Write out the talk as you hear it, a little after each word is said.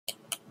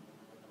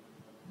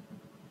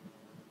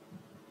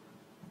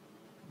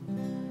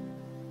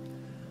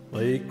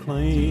They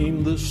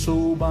claim the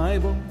soul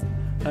Bible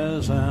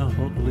has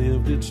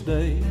outlived its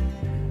day,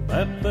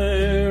 that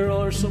there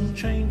are some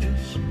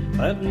changes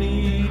that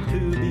need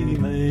to be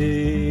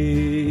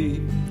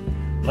made.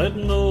 Let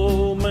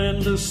no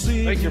man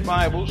deceive. Take your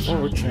Bibles,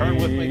 or turn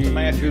with me to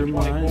Matthew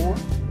 24.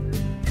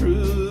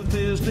 Truth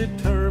is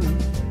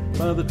determined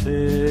by the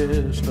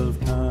test of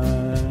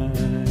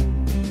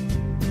time.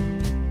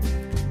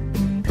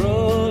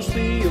 Trust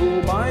the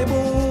old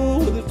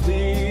Bible with its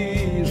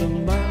these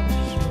and thous.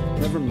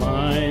 Never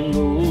mind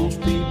those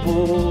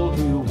people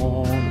who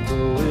want to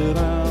throw it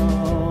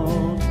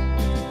out.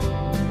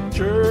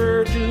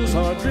 Churches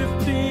are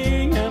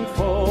drifting and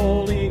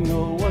falling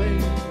away.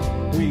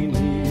 We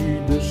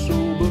need this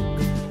old book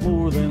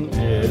more than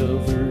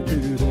ever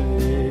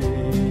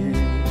today.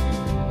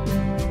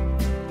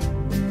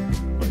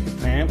 But you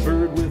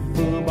tampered with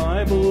the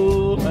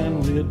Bible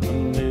and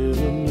written it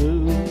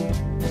anew.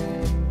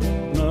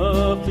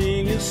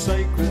 Nothing is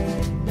sacred.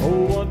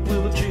 Oh, what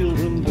will the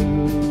children do?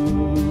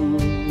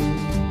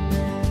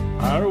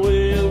 Our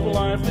way of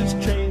life is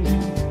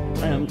changing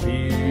and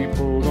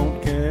people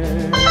don't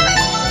care.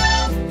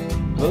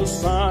 The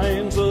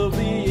signs of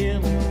the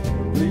end,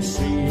 they're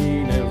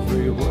seen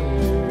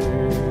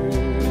everywhere.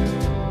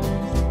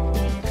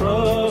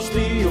 Trust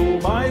the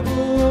old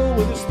Bible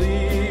with its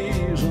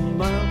these and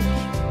thous.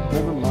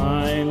 Never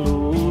mind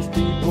those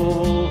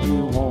people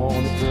who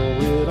want to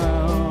throw it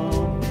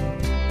out.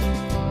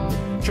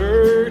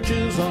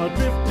 Churches are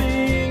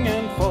drifting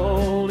and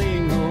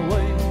falling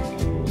away.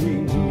 We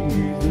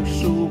need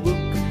this old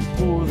book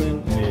more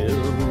than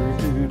ever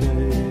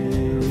today.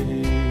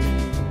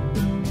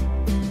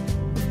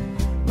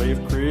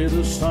 They've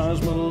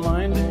criticized,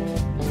 maligned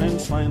it, and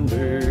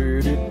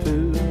slandered it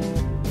too.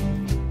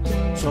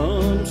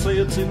 Some say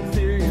it's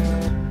inferior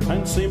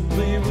and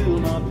simply will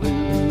not do.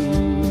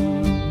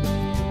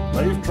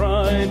 They've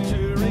tried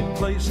to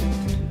replace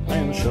it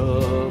and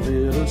shove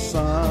it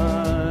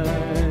aside.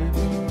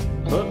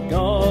 But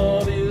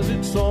God is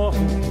its author,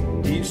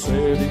 He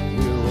said it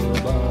will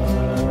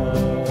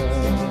abide.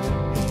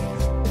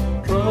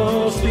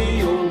 Trust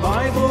the old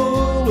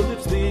Bible with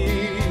its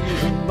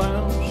these and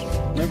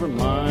thous. Never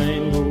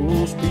mind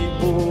those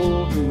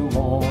people who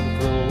want to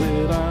throw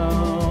it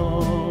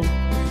out.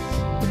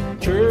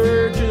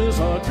 Churches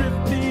are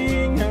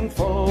drifting and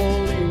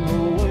falling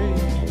away.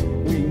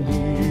 We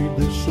need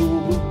this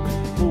old book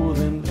more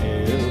than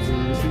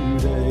ever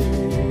today.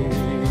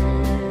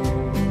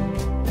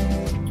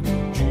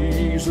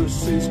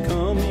 Jesus is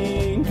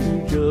coming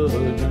to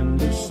judge and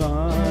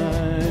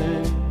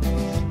decide.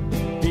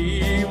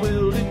 He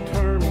will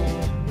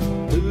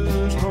determine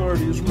whose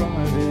heart is right.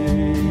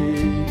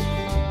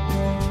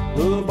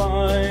 The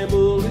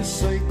Bible is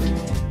sacred,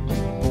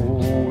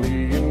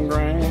 holy and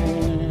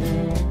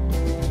grand,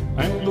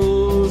 and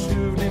those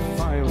who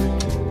defile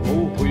it,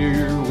 oh,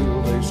 where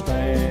will they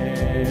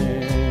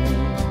stand?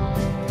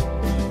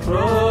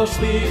 Trust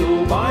the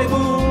old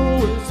Bible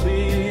with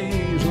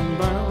these and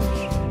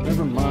thous.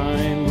 Never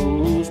mind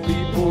those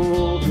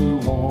people who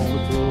want to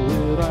throw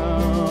it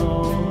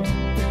out.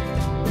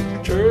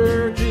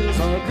 Churches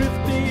are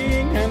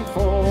drifting and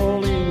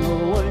falling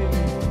away.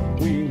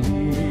 We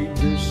need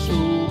this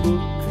old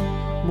book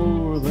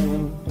more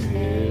than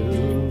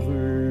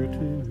ever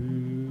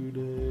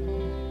today.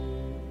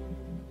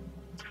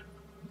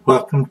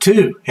 Welcome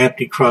to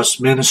Empty Cross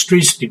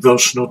Ministries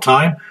Devotional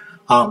Time.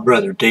 I'm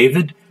Brother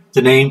David.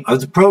 The name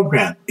of the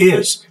program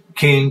is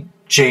King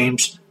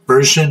James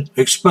Version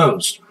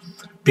Exposed.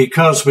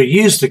 Because we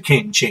use the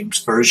King James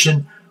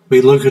Version, we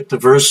look at the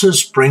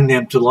verses, bring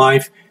them to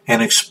life,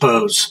 and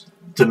expose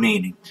the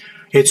meaning.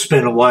 It's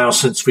been a while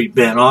since we've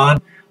been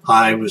on.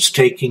 I was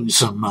taking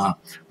some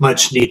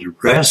much-needed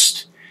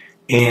rest,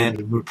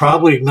 and we're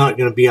probably not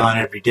going to be on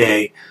every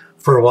day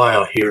for a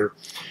while here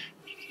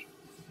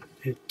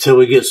until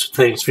we get some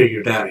things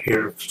figured out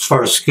here as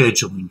far as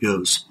scheduling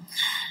goes.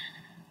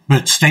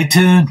 But stay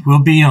tuned, we'll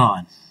be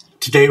on.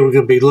 Today we're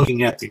going to be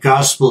looking at the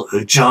Gospel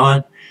of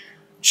John,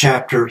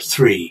 chapter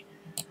 3,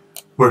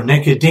 where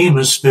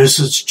Nicodemus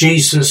visits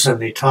Jesus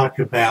and they talk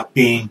about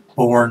being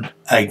born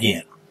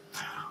again.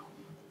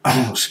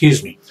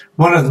 Excuse me.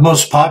 One of the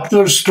most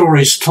popular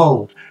stories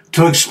told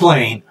to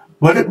explain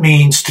what it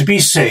means to be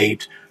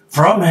saved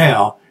from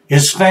hell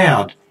is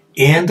found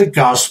in the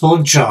Gospel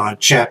of John,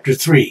 chapter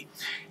 3.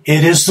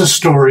 It is the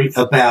story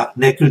about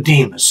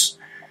Nicodemus.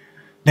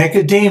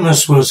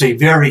 Nicodemus was a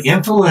very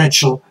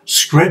influential,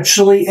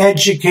 scripturally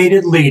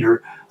educated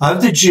leader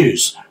of the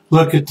Jews.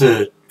 Look at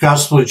the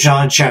Gospel of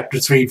John, chapter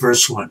 3,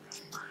 verse 1.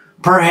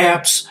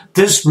 Perhaps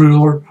this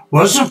ruler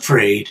was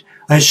afraid,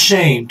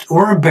 ashamed,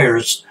 or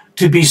embarrassed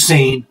to be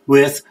seen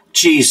with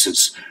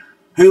Jesus,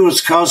 who was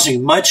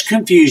causing much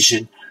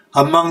confusion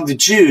among the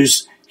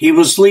Jews he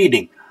was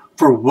leading.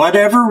 For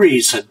whatever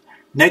reason,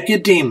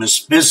 Nicodemus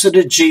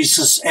visited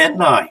Jesus at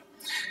night.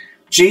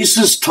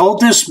 Jesus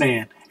told this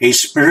man a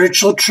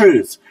spiritual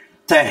truth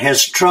that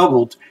has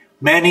troubled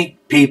many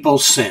people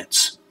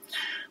since.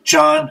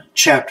 John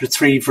chapter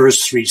 3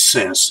 verse 3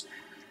 says,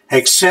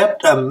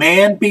 "Except a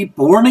man be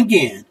born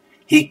again,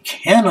 he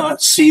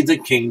cannot see the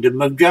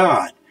kingdom of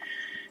God.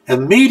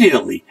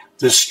 Immediately,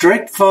 the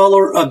strict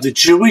follower of the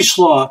Jewish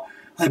law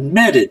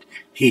admitted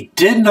he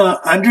did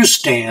not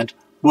understand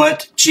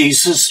what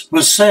Jesus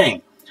was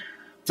saying.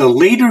 The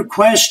leader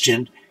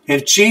questioned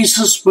if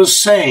Jesus was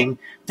saying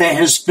that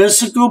his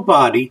physical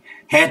body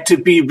had to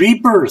be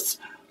rebirthed.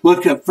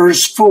 Look at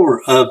verse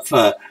 4 of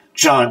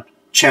John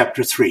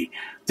chapter 3.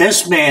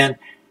 This man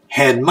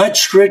had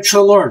much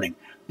spiritual learning,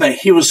 but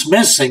he was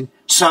missing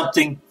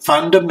something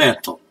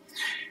fundamental.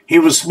 He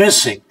was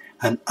missing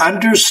an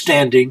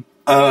understanding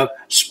of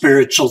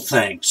spiritual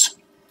things.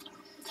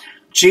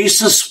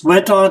 Jesus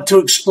went on to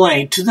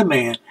explain to the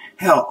man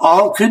how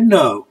all could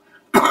know,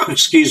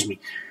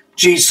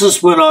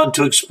 Jesus went on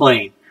to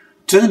explain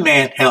to the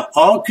man how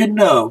all could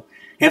know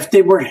if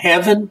they were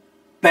heaven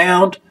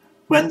bound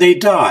when they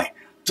die.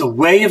 The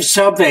way of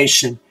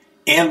salvation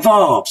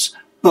involves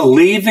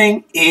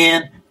believing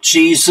in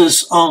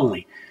Jesus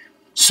only.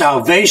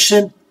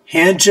 Salvation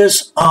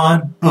hinges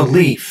on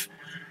belief.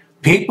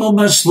 People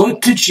must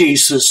look to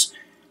Jesus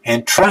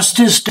and trust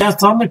his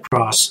death on the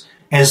cross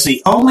as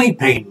the only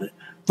payment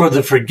for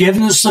the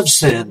forgiveness of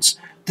sins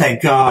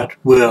that God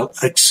will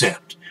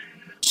accept.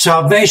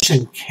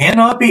 Salvation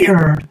cannot be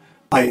earned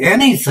by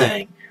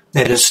anything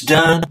that is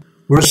done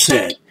or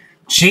said.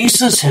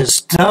 Jesus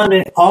has done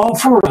it all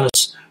for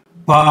us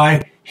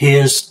by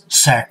his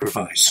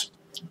sacrifice.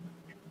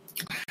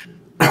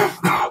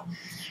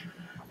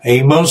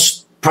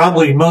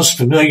 Probably most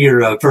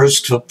familiar verse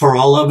for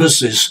all of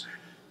us is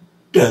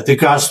the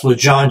Gospel of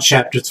John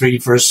chapter 3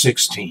 verse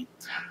 16.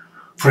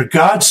 For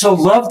God so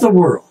loved the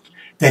world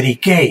that he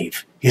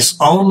gave his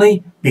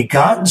only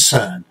begotten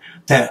Son,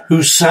 that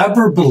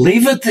whosoever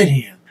believeth in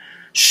him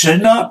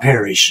should not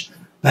perish,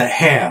 but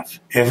have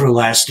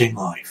everlasting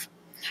life.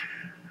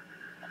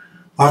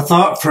 Our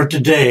thought for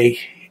today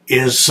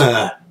is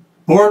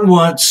born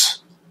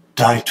once,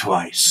 die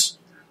twice.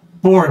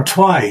 Born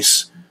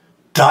twice,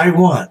 die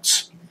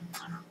once.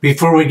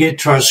 Before we get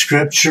to our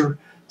scripture,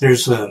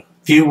 there's a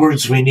few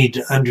words we need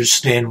to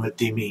understand what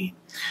they mean.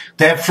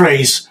 That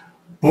phrase,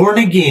 born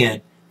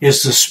again,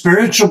 is the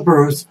spiritual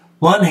birth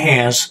one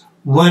has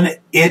when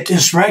it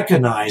is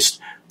recognized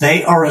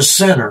they are a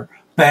sinner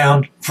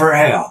bound for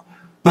hell.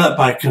 But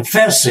by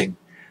confessing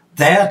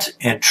that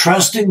and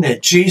trusting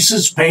that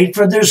Jesus paid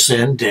for their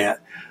sin debt,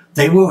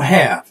 they will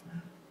have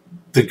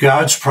the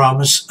God's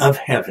promise of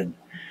heaven.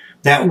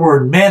 That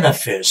word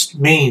manifest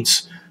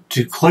means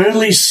to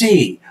clearly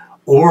see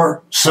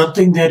or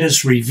something that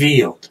is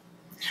revealed.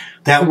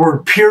 That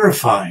word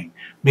purifying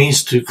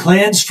means to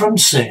cleanse from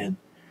sin,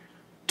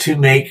 to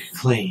make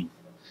clean.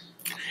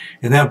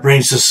 And that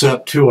brings us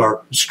up to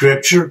our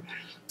scripture,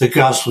 the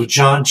Gospel of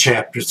John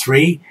chapter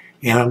 3.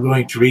 And I'm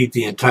going to read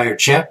the entire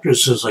chapter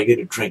as soon as I get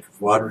a drink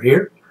of water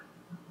here.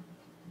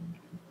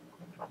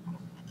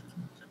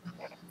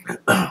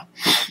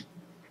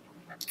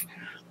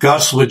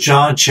 Gospel of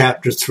John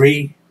chapter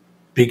 3,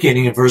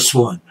 beginning in verse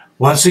 1.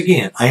 Once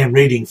again, I am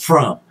reading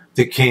from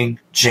the King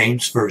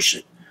James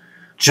Version.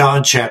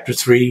 John chapter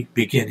 3,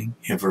 beginning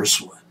in verse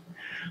 1.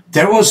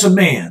 There was a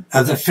man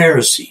of the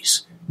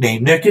Pharisees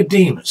named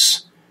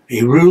Nicodemus,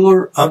 a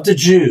ruler of the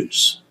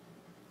Jews.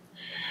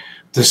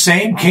 The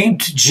same came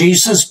to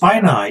Jesus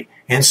by night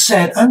and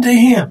said unto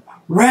him,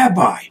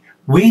 Rabbi,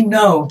 we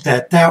know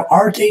that thou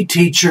art a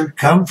teacher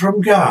come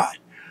from God,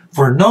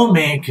 for no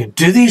man can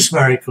do these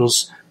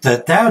miracles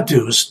that thou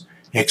doest,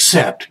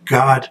 except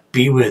God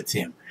be with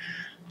him.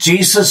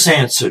 Jesus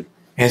answered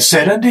and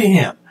said unto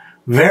him,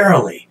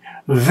 Verily,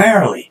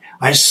 verily,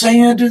 I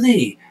say unto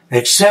thee,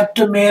 except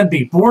a man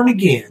be born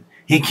again,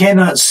 he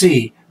cannot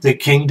see the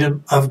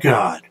kingdom of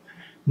God.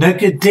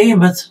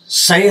 Nicodemus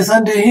saith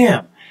unto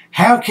him,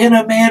 How can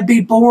a man be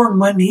born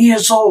when he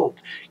is old?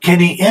 Can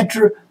he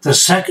enter the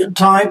second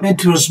time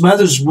into his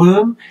mother's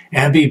womb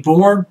and be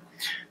born?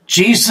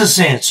 Jesus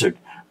answered,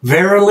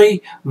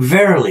 Verily,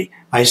 verily,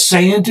 I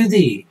say unto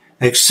thee,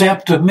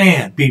 except a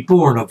man be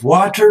born of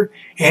water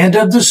and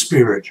of the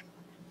Spirit,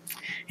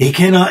 he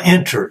cannot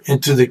enter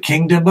into the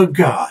kingdom of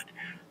God.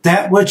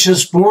 That which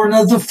is born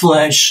of the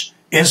flesh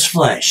is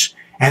flesh,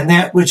 and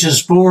that which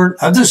is born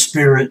of the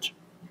Spirit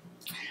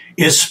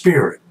is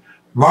spirit.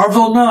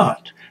 Marvel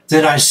not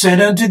that I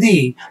said unto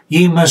thee,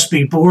 Ye must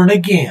be born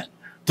again.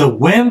 The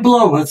wind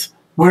bloweth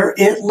where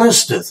it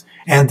listeth,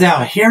 and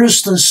thou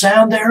hearest the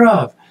sound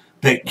thereof,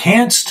 but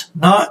canst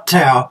not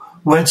tell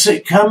whence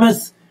it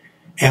cometh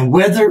and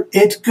whither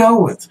it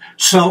goeth.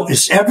 So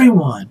is every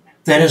one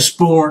that is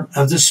born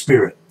of the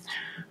Spirit.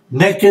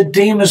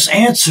 Nicodemus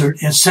answered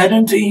and said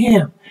unto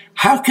him,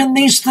 How can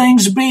these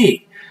things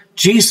be?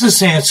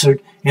 Jesus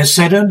answered and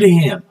said unto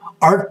him,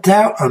 Art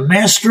thou a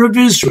master of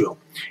Israel,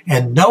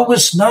 and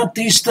knowest not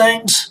these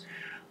things?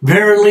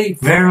 Verily,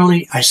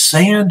 verily, I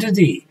say unto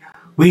thee,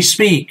 we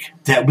speak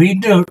that we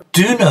do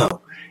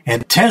know,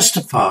 and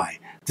testify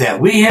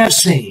that we have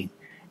seen,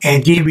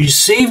 and ye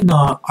receive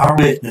not our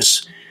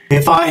witness.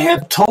 If I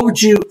have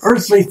told you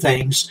earthly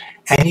things,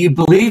 and ye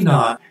believe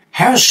not,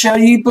 how shall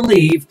ye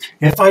believe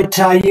if I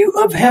tell you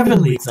of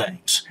heavenly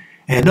things?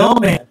 And no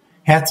man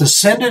hath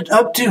ascended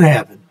up to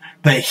heaven,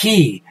 but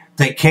he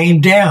that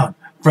came down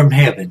from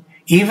heaven,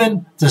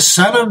 even the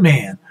Son of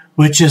Man,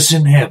 which is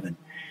in heaven.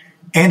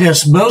 And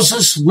as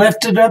Moses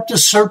lifted up the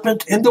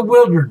serpent in the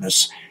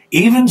wilderness,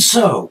 even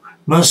so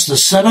must the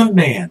Son of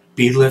Man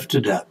be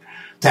lifted up,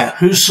 that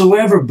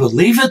whosoever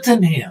believeth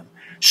in him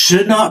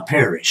should not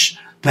perish,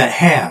 but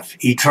have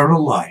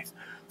eternal life.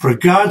 For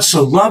God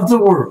so loved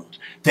the world,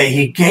 that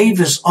he gave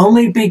his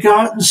only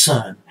begotten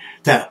Son,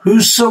 that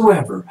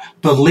whosoever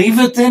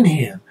believeth in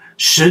him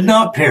should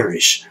not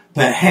perish,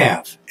 but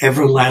have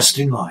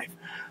everlasting life.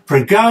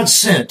 For God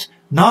sent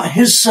not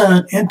his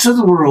Son into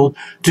the world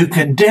to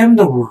condemn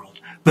the world,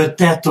 but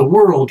that the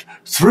world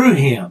through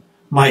him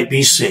might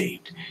be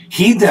saved.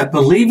 He that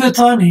believeth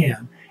on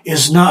him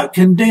is not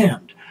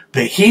condemned,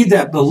 but he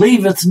that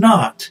believeth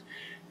not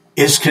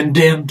is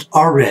condemned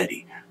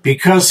already,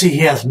 because he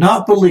hath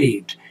not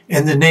believed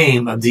in the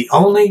name of the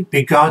only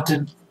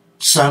begotten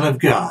Son of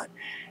God.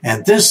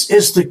 And this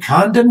is the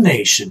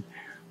condemnation,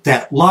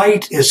 that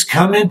light is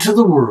come into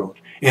the world,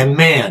 and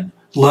man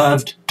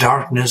loved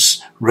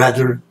darkness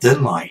rather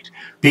than light,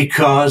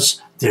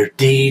 because their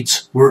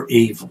deeds were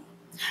evil.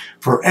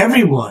 For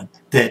everyone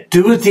that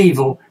doeth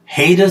evil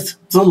hateth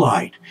the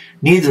light,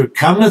 neither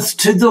cometh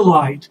to the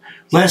light,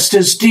 lest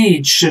his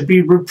deeds should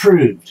be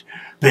reproved.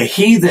 But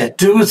he that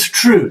doeth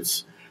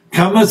truth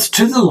cometh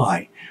to the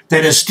light,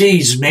 that his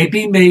deeds may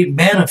be made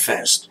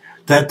manifest,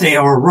 that they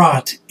are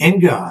wrought in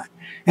God.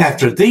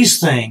 After these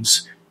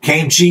things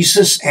came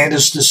Jesus and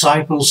his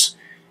disciples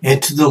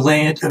into the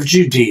land of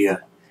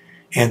Judea,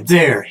 and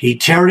there he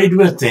tarried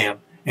with them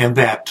and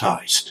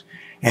baptized.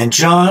 And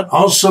John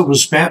also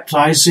was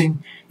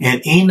baptizing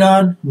in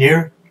Enon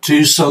near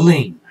to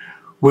Salim,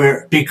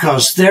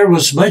 because there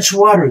was much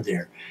water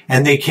there,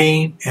 and they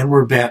came and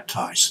were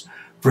baptized.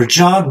 For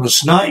John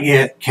was not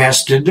yet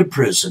cast into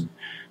prison.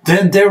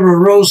 Then there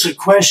arose a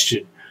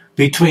question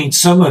between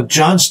some of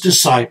John's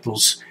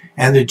disciples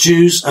and the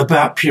Jews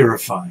about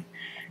purifying.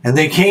 And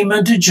they came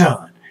unto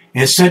John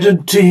and said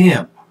unto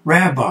him,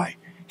 Rabbi,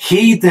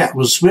 he that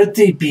was with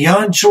thee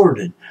beyond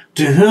Jordan,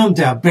 to whom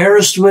thou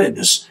bearest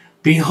witness,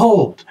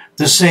 behold,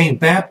 the same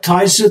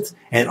baptizeth,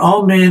 and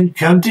all men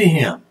come to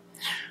him.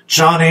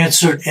 John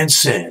answered and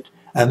said,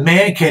 A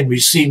man can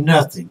receive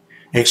nothing,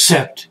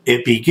 except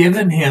it be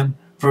given him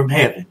from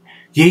heaven.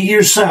 Ye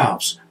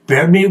yourselves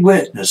bear me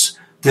witness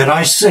that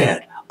I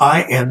said,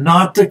 I am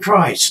not the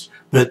Christ,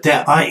 but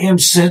that I am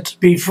sent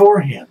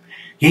before him.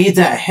 He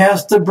that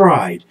hath the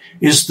bride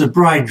is the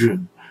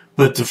bridegroom,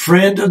 but the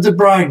friend of the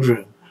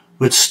bridegroom,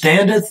 which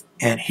standeth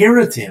and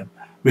heareth him,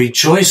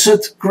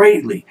 rejoiceth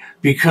greatly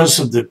because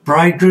of the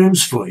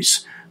bridegroom's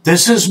voice.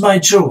 This is my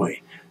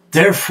joy,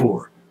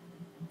 therefore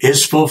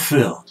is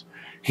fulfilled.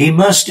 He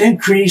must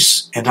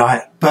increase,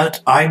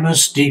 but I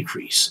must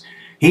decrease.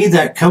 He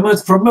that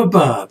cometh from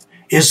above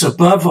is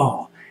above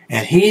all,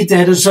 and he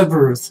that is of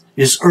earth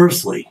is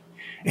earthly,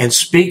 and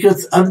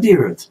speaketh of the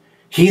earth.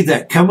 He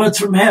that cometh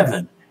from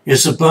heaven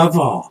is above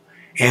all,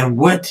 and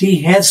what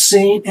he hath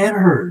seen and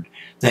heard,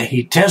 that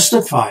he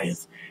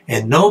testifieth,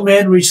 and no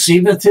man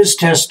receiveth his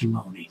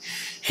testimony.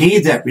 He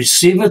that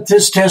receiveth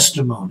his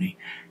testimony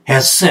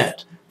hath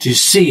set to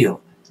his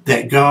seal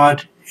that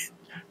God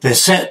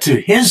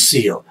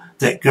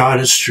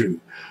is true.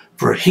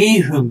 For he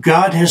whom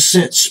God has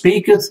sent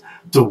speaketh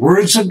the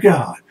words of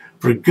God.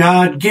 For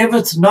God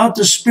giveth not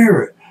the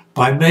Spirit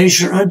by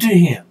measure unto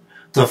him.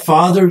 The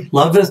Father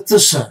loveth the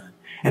Son,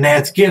 and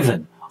hath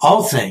given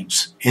all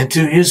things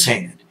into his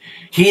hand.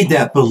 He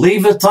that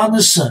believeth on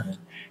the Son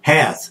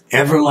hath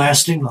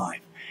everlasting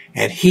life,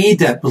 and he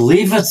that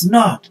believeth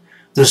not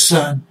the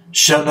Son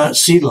shall not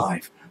see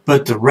life,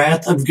 but the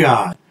wrath of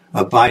God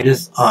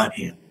abideth on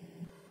him.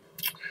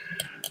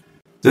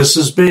 This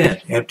has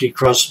been Empty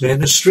Cross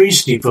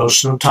Ministries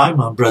Devotional Time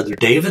on Brother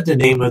David. The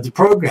name of the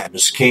program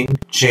is King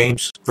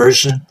James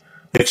Version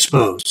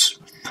Exposed.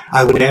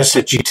 I would ask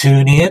that you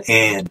tune in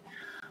and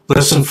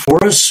listen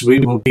for us.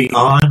 We will be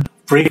on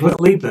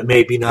frequently, but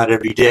maybe not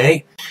every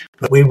day,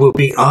 but we will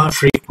be on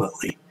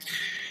frequently.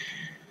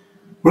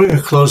 We're going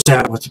to close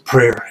out with a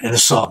prayer and a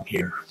song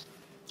here.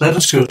 Let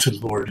us go to the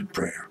Lord in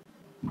prayer.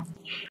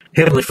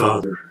 Heavenly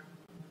Father,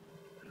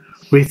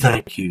 we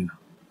thank you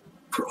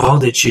for all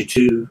that you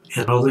do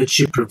and all that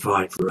you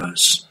provide for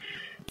us.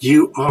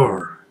 You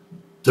are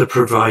the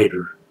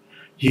provider.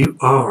 You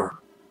are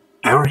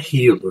our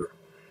healer.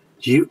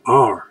 You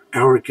are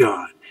our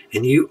God,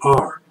 and you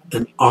are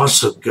an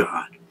awesome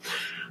God.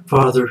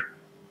 Father,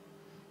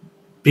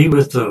 be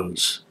with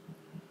those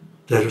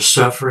that are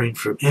suffering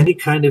from any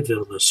kind of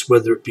illness,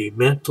 whether it be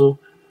mental,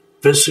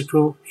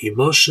 physical,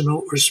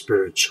 emotional, or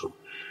spiritual.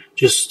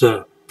 Just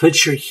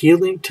put your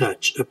healing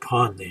touch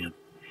upon them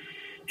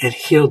and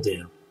heal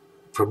them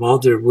from all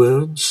their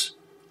wounds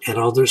and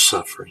all their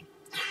suffering.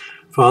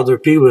 Father,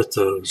 be with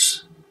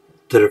those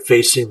that are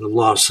facing the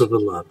loss of a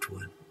loved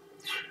one.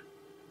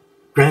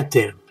 Grant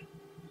them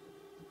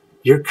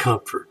your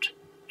comfort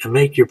and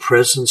make your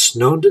presence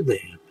known to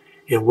them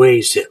in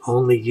ways that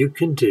only you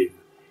can do,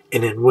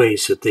 and in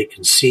ways that they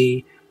can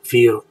see,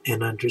 feel,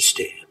 and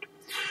understand.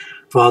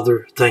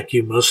 Father, thank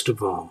you most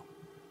of all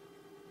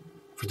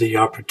for the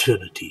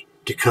opportunity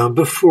to come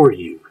before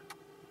you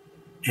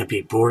and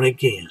be born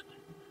again,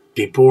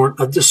 be born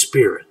of the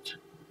Spirit,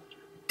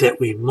 that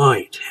we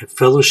might have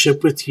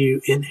fellowship with you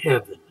in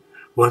heaven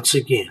once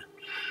again.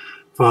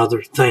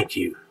 Father, thank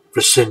you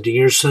for sending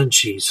your Son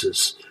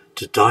Jesus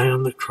to die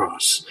on the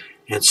cross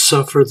and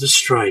suffer the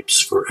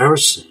stripes for our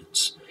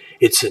sins.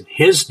 It's in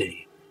his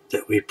name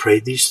that we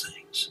pray these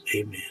things.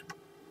 Amen.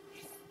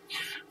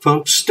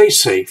 Folks, stay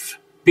safe,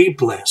 be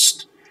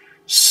blessed,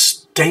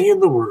 stay in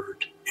the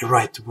Word, and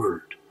write the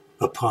Word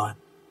upon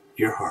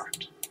your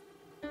heart.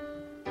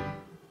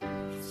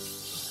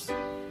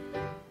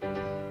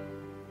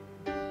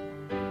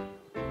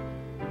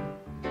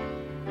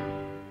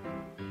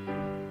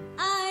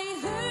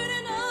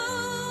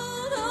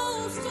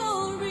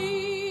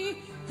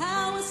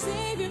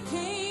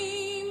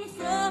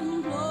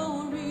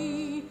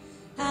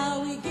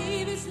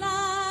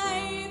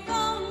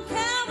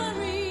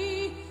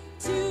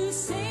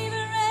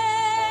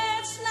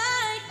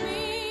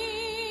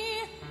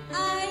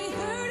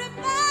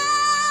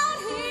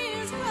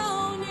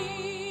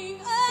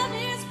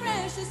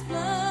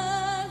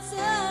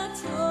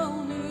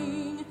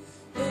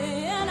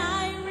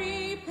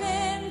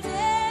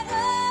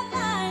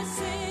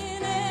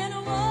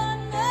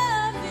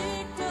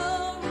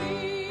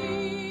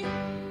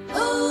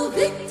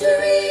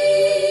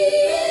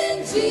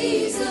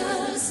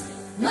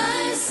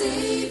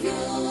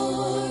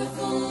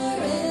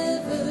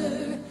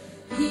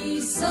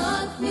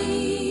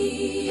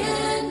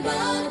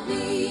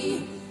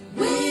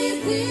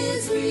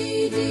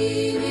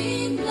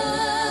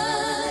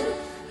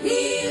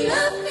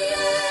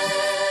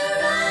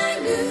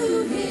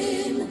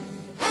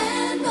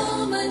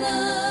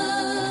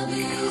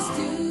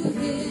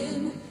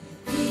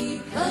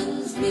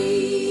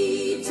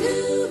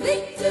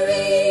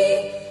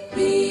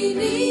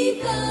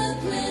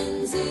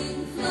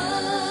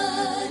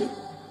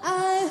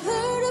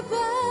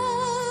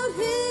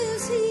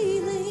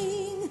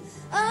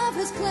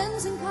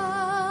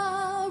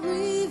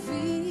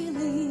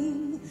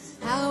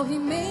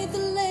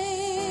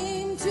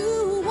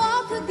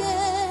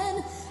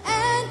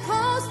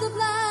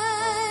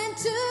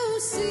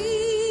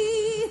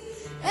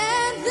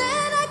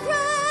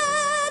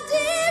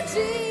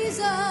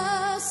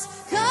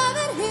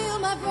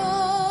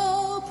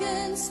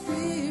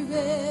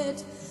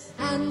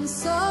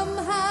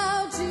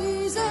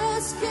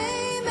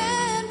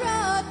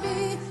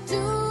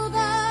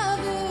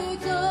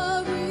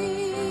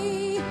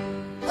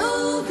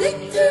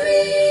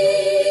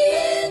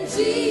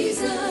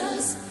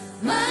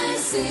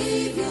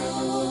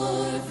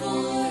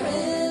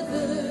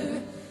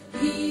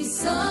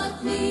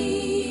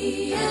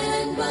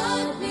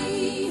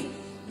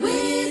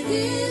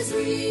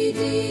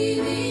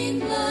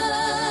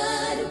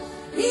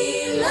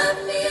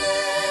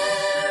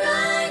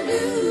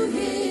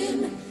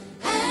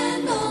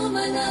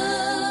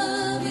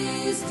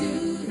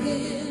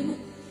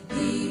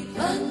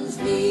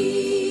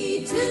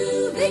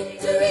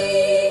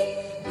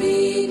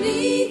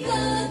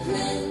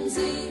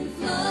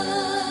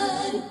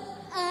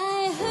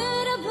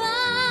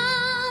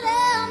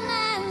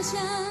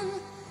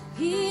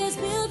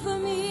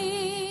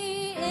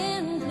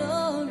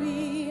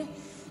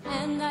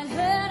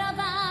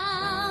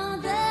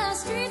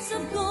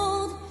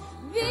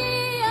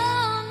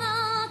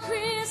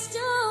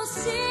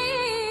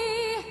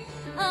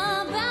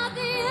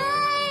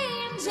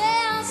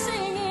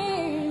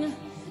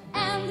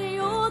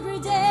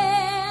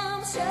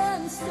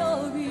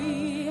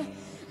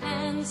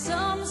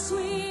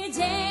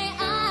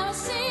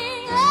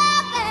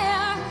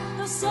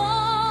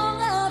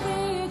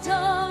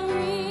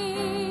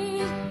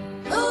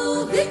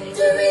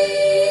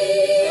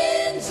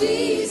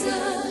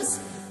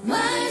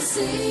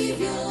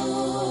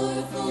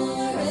 Savior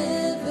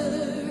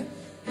forever,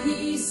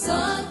 he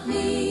sought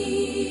me.